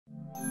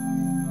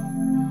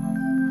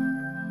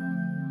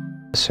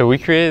So we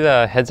created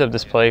a heads-up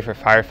display for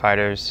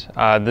firefighters.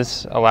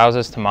 This allows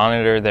us to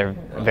monitor their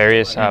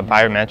various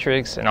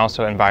biometrics and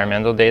also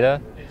environmental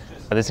data.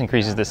 This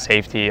increases the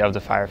safety of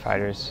the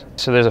firefighters.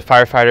 So there's a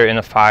firefighter in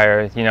a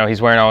fire,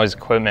 he's wearing all his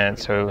equipment,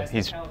 so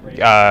he's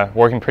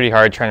working pretty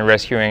hard trying to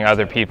rescuing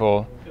other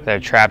people that are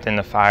trapped in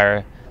the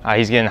fire.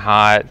 He's getting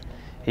hot,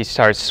 he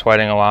starts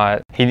sweating a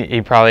lot.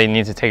 He probably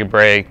needs to take a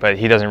break, but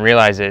he doesn't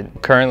realize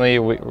it. Currently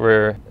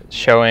we're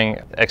showing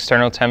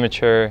external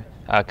temperature,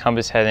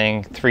 compass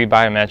heading, 3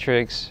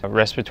 biometrics,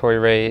 respiratory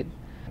rate,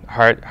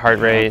 heart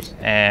rate,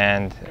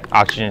 and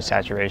oxygen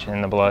saturation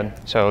in the blood.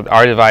 So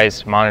our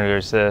device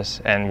monitors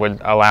this and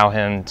would allow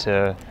him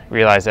to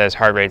realize that his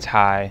heart rate's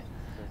high,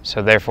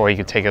 so therefore he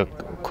could take a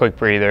quick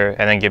breather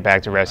and then get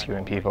back to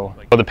rescuing people.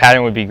 Well, the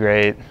patent would be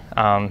great.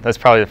 That's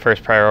probably the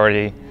first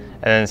priority.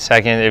 And then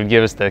second, it would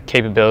give us the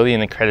capability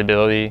and the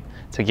credibility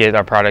to get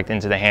our product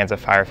into the hands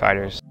of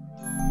firefighters.